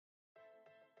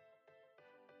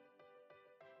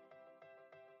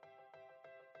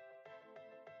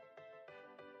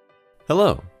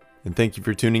Hello, and thank you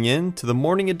for tuning in to the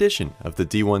morning edition of the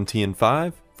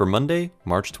D1TN5 for Monday,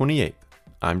 March 28th.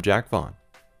 I'm Jack Vaughn.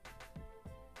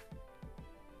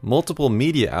 Multiple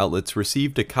media outlets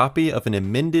received a copy of an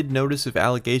amended notice of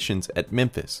allegations at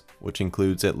Memphis, which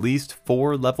includes at least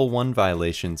 4 Level 1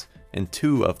 violations and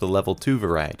 2 of the Level 2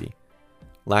 variety.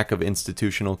 Lack of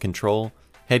institutional control,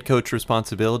 head coach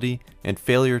responsibility, and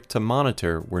failure to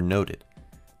monitor were noted.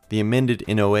 The amended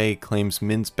NOA claims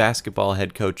men's basketball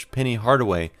head coach Penny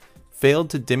Hardaway failed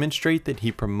to demonstrate that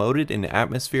he promoted an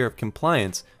atmosphere of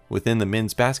compliance within the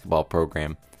men's basketball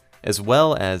program, as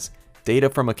well as data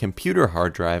from a computer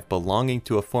hard drive belonging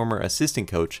to a former assistant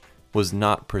coach was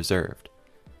not preserved.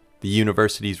 The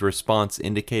university's response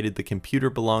indicated the computer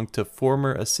belonged to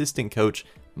former assistant coach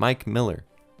Mike Miller.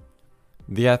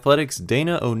 The Athletic's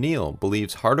Dana O'Neill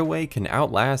believes Hardaway can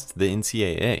outlast the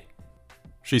NCAA.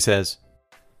 She says,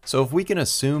 "So if we can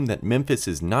assume that Memphis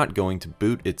is not going to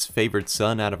boot its favored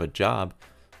son out of a job,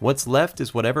 what's left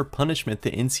is whatever punishment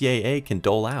the NCAA can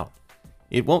dole out.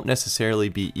 It won't necessarily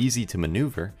be easy to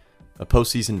maneuver. A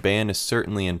postseason ban is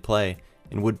certainly in play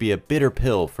and would be a bitter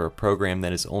pill for a program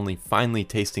that is only finally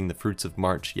tasting the fruits of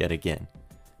March yet again.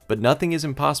 But nothing is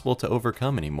impossible to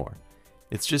overcome anymore.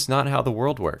 It's just not how the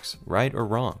world works, right or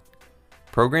wrong.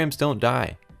 Programs don't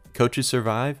die, coaches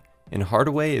survive, and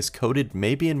Hardaway is coated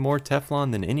maybe in more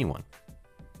Teflon than anyone."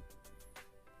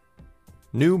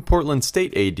 New Portland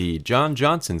State AD John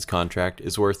Johnson's contract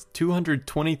is worth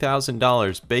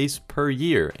 $220,000 base per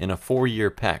year in a 4-year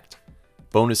pact.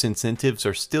 Bonus incentives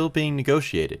are still being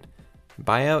negotiated.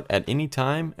 Buyout at any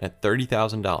time at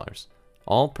 $30,000,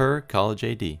 all per college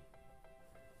AD.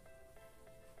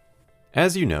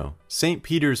 As you know, St.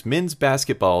 Peter's men's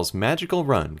basketball's magical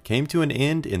run came to an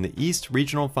end in the East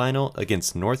Regional Final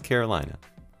against North Carolina.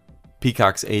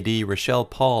 Peacock's AD Rochelle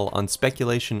Paul, on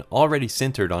speculation already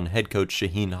centered on head coach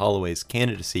Shaheen Holloway's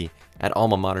candidacy at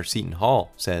alma mater Seton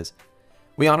Hall, says,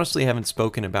 "We honestly haven't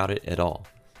spoken about it at all.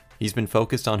 He's been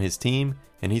focused on his team,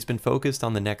 and he's been focused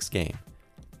on the next game.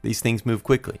 These things move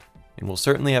quickly, and we'll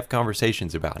certainly have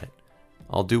conversations about it.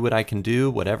 I'll do what I can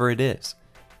do, whatever it is.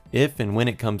 If and when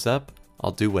it comes up, I'll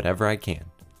do whatever I can."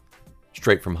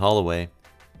 Straight from Holloway,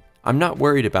 "I'm not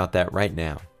worried about that right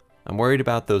now. I'm worried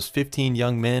about those 15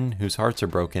 young men whose hearts are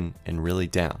broken and really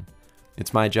down.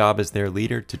 It's my job as their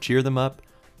leader to cheer them up,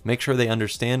 make sure they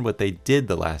understand what they did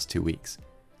the last 2 weeks.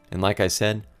 And like I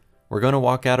said, we're going to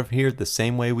walk out of here the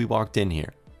same way we walked in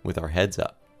here, with our heads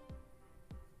up."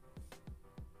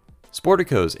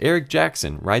 Sportico's Eric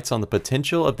Jackson writes on the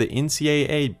potential of the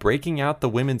NCAA breaking out the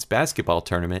women's basketball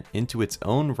tournament into its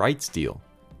own rights deal.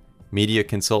 Media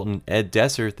consultant Ed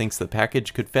Desser thinks the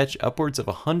package could fetch upwards of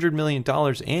 $100 million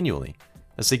annually,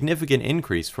 a significant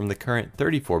increase from the current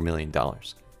 $34 million.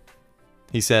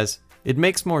 He says, "It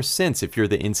makes more sense if you're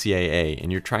the NCAA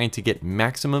and you're trying to get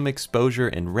maximum exposure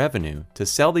and revenue to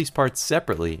sell these parts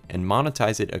separately and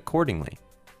monetize it accordingly."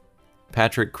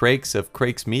 Patrick Crakes of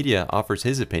Crakes Media offers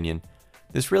his opinion.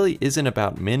 "This really isn't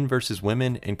about men versus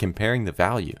women and comparing the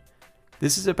value.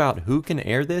 This is about who can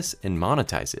air this and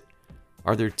monetize it.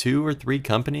 Are there 2 or 3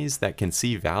 companies that can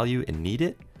see value and need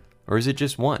it? Or is it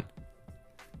just one?"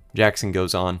 Jackson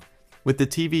goes on, "With the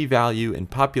TV value and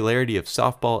popularity of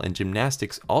softball and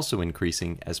gymnastics also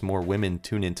increasing as more women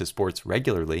tune into sports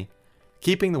regularly,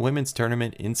 keeping the women's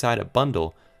tournament inside a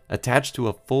bundle attached to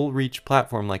a full-reach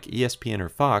platform like ESPN or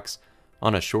Fox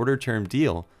on a shorter-term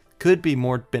deal could be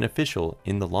more beneficial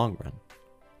in the long run."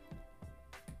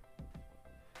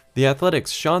 The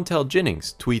Athletic's Chantel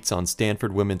Jennings tweets on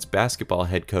Stanford women's basketball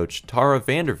head coach Tara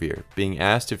Vanderveer being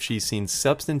asked if she's seen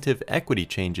substantive equity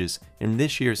changes in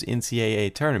this year's NCAA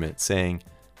tournament, saying,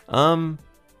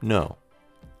 no.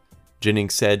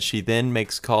 Jennings said she then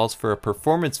makes calls for a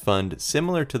performance fund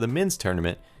similar to the men's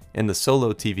tournament and the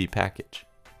solo TV package.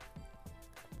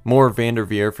 More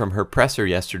Vanderveer from her presser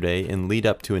yesterday in lead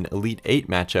up to an Elite 8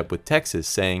 matchup with Texas,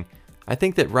 saying, "I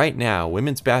think that right now,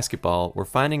 women's basketball, we're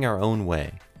finding our own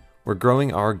way. We're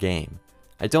growing our game.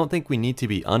 I don't think we need to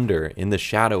be under in the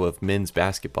shadow of men's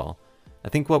basketball. I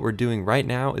think what we're doing right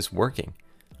now is working.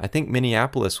 I think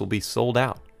Minneapolis will be sold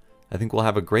out. I think we'll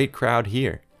have a great crowd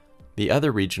here. The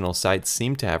other regional sites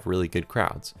seem to have really good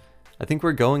crowds. I think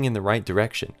we're going in the right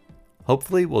direction.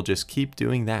 Hopefully we'll just keep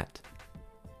doing that."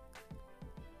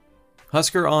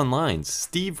 Husker Online's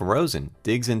Steve Rosen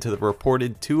digs into the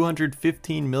reported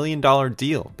 $215 million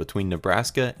deal between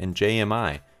Nebraska and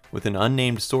JMI, with an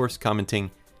unnamed source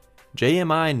commenting,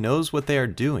 "JMI knows what they are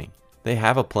doing. They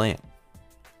have a plan."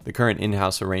 The current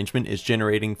in-house arrangement is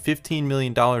generating $15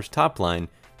 million top line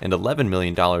and $11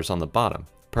 million on the bottom,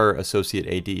 per Associate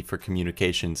AD for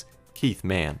Communications Keith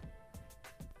Mann.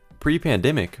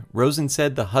 Pre-pandemic, Rosen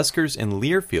said the Huskers and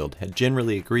Learfield had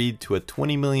generally agreed to a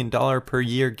 $20 million per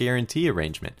year guarantee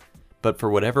arrangement, but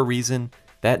for whatever reason,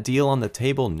 that deal on the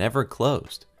table never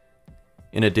closed.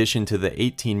 In addition to the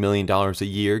 $18 million a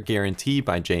year guarantee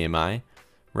by JMI,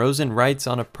 Rosen writes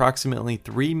on approximately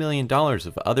 $3 million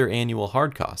of other annual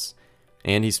hard costs,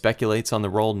 and he speculates on the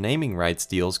role naming rights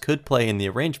deals could play in the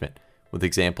arrangement, with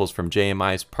examples from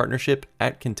JMI's partnership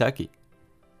at Kentucky.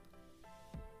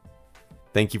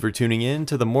 Thank you for tuning in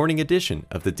to the morning edition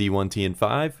of the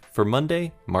D1TN5 for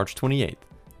Monday, March 28th.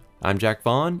 I'm Jack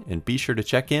Vaughn, and be sure to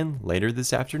check in later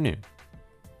this afternoon.